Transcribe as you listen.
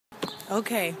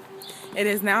Okay, it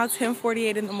is now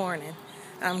 10:48 in the morning.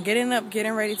 I'm getting up,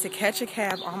 getting ready to catch a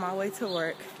cab on my way to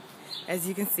work. As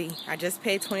you can see, I just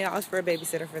paid $20 for a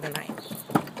babysitter for the night.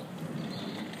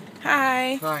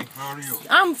 Hi. Hi, how are you?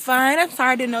 I'm fine. I'm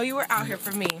sorry I didn't know you were out here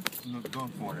for me. No,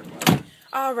 don't worry about it.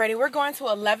 Alrighty, we're going to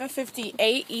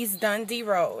 1158 East Dundee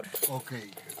Road. Okay,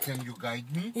 can you guide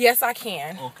me? Yes, I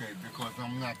can. Okay, because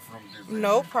I'm not from this area.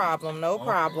 No problem, no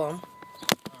problem.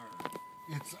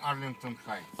 It's Arlington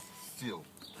Heights still,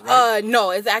 right?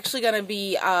 No, it's actually gonna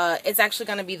be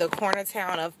the corner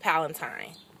town of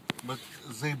Palatine. But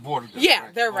they border. Yeah,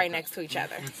 right? they're right next to each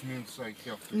other. It means I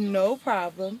have to. No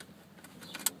problem.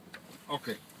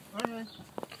 Okay. All right.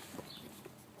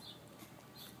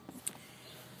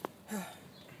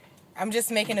 I'm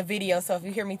just making a video, so if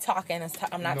you hear me talking,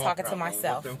 I'm not talking to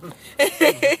myself.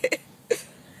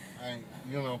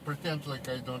 Pretend like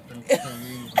I don't understand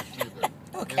English either.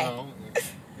 Okay.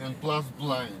 And plus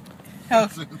blind. Oh.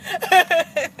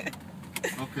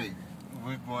 Okay,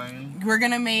 we're going. We're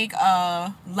gonna make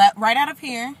a left right out of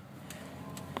here,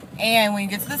 and when you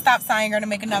get to the stop sign, you're gonna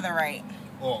make another right.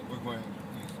 Oh, we're going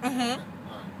east. Mhm.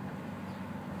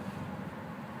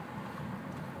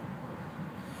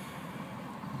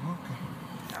 Okay.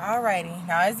 Alrighty.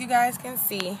 Now, as you guys can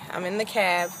see, I'm in the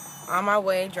cab on my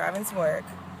way driving to work.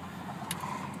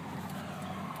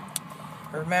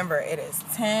 Remember, it is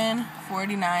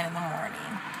 10:49 in the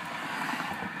morning.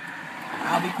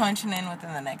 I'll be punching in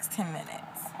within the next 10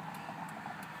 minutes.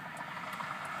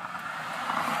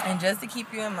 And just to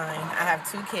keep you in mind, I have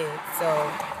 2 kids. So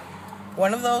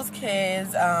one of those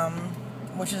kids,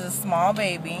 which is a small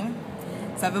baby,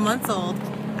 7 months old,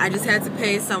 I just had to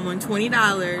pay someone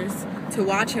 $20 to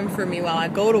watch him for me while I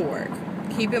go to work.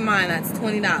 Keep in mind, that's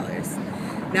 $20.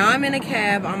 Now I'm in a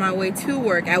cab on my way to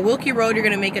work. At Wilkie Road, you're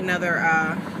gonna make another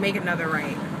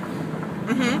right.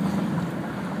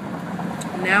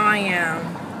 Now I am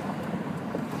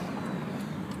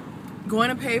going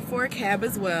to pay for a cab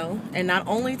as well, and not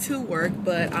only to work,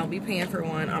 but I'll be paying for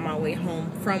one on my way home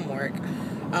from work,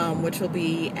 which will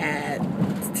be at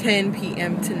 10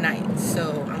 p.m. tonight.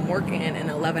 So I'm working an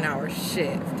 11-hour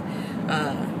shift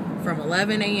from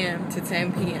 11 a.m. to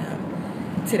 10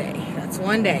 p.m. today. That's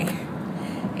one day.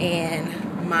 And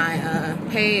my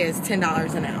pay is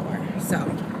 $10 an hour. So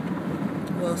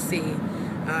we'll see.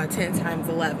 10 times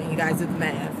 11. You guys do the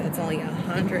math. That's only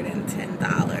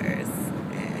 $110.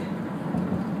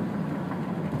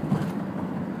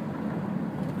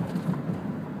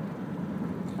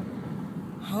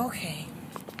 Okay.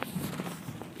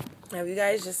 Now, you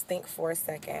guys just think for a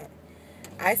second.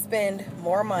 I spend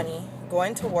more money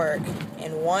going to work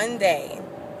in one day.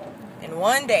 In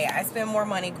one day, I spend more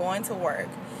money going to work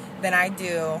than I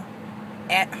do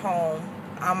at home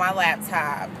on my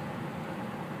laptop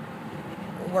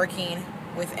working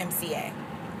with MCA.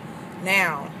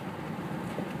 Now,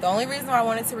 the only reason why I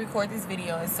wanted to record this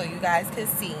video is so you guys could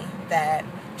see that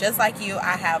just like you,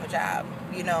 I have a job,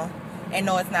 and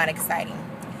no, it's not exciting.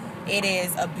 It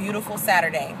is a beautiful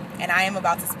Saturday, and I am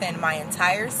about to spend my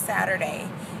entire Saturday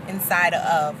inside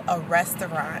of a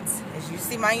restaurant. As you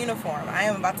see my uniform, I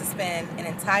am about to spend an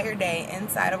entire day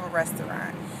inside of a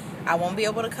restaurant. I won't be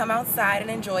able to come outside and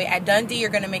enjoy. At Dundee, you're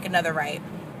going to make another right.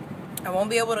 I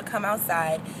won't be able to come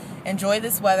outside, enjoy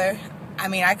this weather. I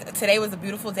mean, today was a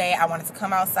beautiful day. I wanted to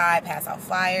come outside, pass out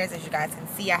flyers. As you guys can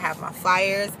see, I have my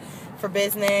flyers for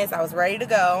business. I was ready to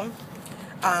go.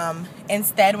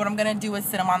 Instead, what I'm going to do is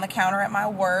sit them on the counter at my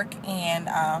work, and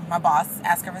my boss,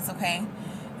 ask her if it's okay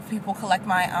if people collect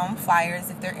my flyers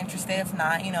if they're interested. If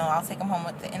not, I'll take them home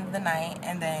at the end of the night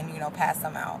and then, pass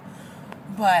them out.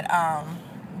 But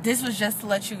this was just to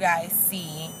let you guys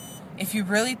see, if you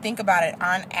really think about it,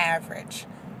 on average,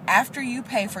 after you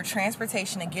pay for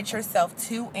transportation to get yourself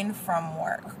to and from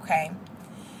work, okay?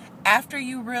 After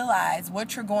you realize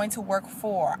what you're going to work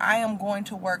for, I am going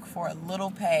to work for a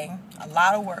little pay, a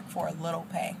lot of work for a little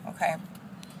pay, okay?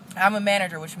 I'm a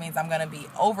manager, which means I'm going to be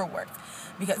overworked,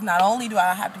 because not only do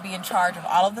I have to be in charge of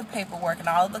all of the paperwork and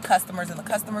all of the customers and the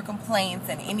customer complaints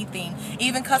and anything,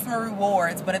 even customer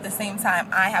rewards, but at the same time,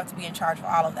 I have to be in charge of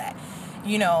all of that.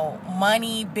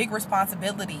 Money, big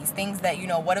responsibilities, things that,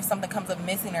 what if something comes up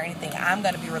missing or anything, I'm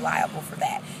going to be reliable for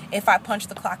that. If I punch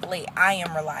the clock late, I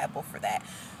am reliable for that.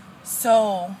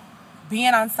 So,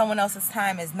 being on someone else's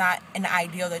time is not an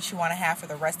ideal that you want to have for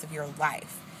the rest of your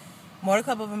life. Motor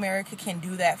Club of America can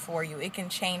do that for you. It can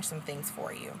change some things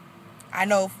for you. I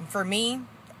know for me,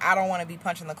 I don't want to be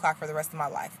punching the clock for the rest of my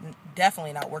life.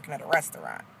 Definitely not working at a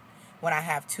restaurant when I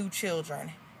have 2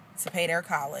 children to pay their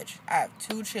college. I have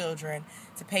 2 children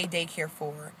to pay daycare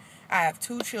for. I have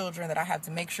 2 children that I have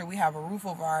to make sure we have a roof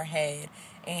over our head.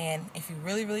 And if you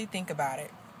really, really think about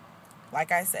it,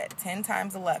 like I said, 10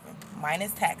 times 11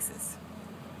 minus taxes.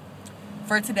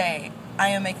 For today, I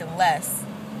am making less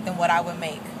than what I would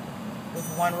make with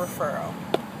one referral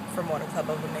for Motor Club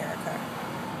of America.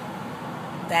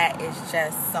 That is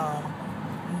just some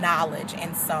knowledge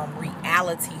and some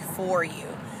reality for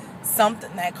you.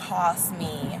 Something that cost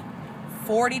me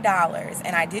 $40,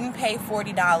 and I didn't pay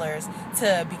 $40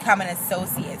 to become an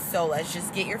associate. So let's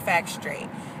just get your facts straight.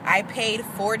 I paid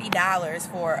 $40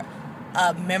 for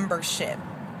a membership,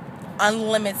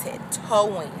 unlimited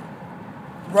towing,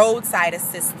 roadside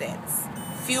assistance,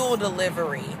 fuel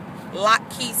delivery,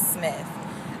 Lockheed Smith.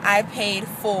 I paid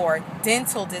for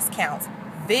dental discounts,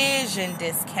 vision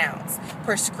discounts,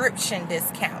 prescription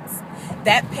discounts.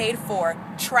 That paid for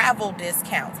travel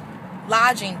discounts,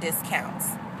 lodging discounts.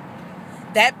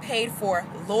 That paid for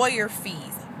lawyer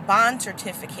fees, bond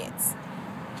certificates.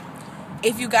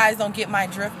 If you guys don't get my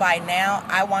drift by now,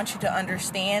 I want you to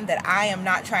understand that I am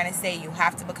not trying to say you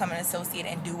have to become an associate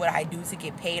and do what I do to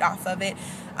get paid off of it.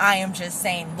 I am just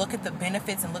saying look at the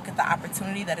benefits and look at the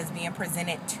opportunity that is being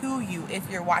presented to you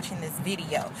if you're watching this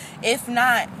video. If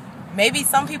not, maybe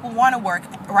some people want to work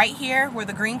right here where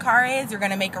the green car is. You're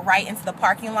going to make a right into the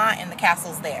parking lot and the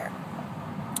castle's there.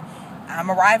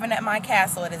 I'm arriving at my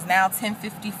castle. It is now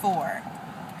 10:54.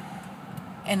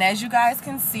 And as you guys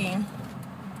can see,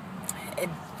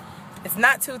 it's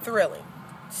not too thrilling.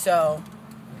 So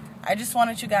I just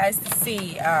wanted you guys to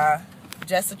see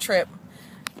just a trip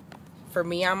for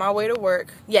me on my way to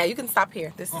work. Yeah, you can stop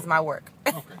here. This is my work.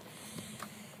 Okay.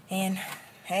 And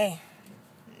hey,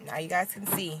 now you guys can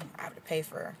see I have to pay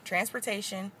for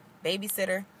transportation,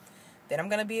 babysitter. Then I'm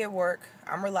going to be at work.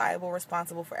 I'm reliable,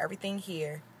 responsible for everything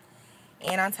here.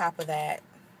 And on top of that,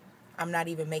 I'm not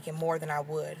even making more than I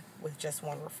would with just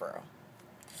one referral.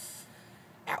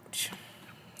 Ouch.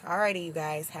 Alrighty, you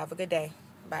guys. Have a good day.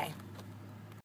 Bye.